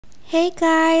Hey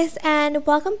guys, and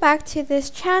welcome back to this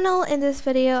channel. In this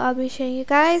video I'll be showing you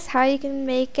guys how you can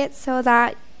make it so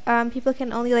that people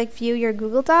can only view your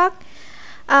Google Doc.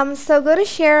 So go to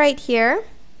share right here,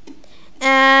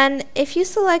 and if you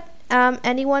select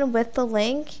anyone with the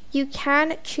link, you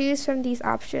can choose from these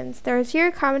options. There's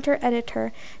your commenter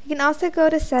editor. You can also go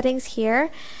to settings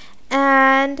here,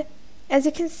 and as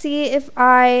you can see, if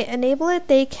I enable it,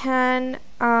 they can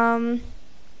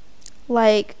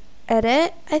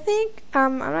edit, I think.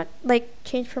 I'm not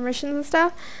change permissions and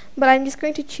stuff, but I'm just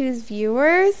going to choose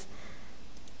viewers,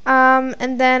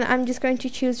 and then I'm just going to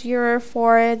choose viewer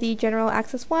for the general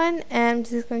access one, and I'm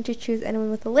just going to choose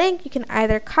anyone with a link. You can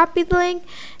either copy the link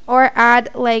or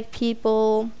add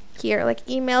people here,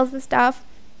 emails and stuff.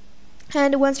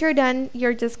 And once you're done,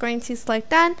 you're just going to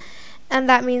select done, and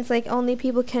that means only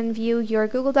people can view your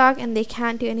Google Doc and they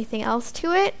can't do anything else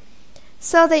to it.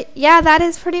 So that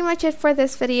is pretty much it for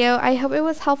this video. I hope it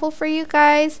was helpful for you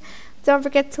guys. Don't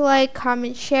forget to like,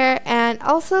 comment, share, and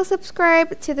also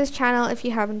subscribe to this channel if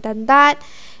you haven't done that.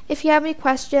 If you have any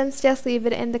questions, just leave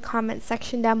it in the comment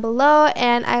section down below,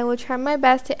 and I will try my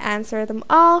best to answer them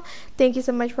all. Thank you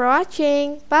so much for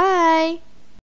watching. Bye!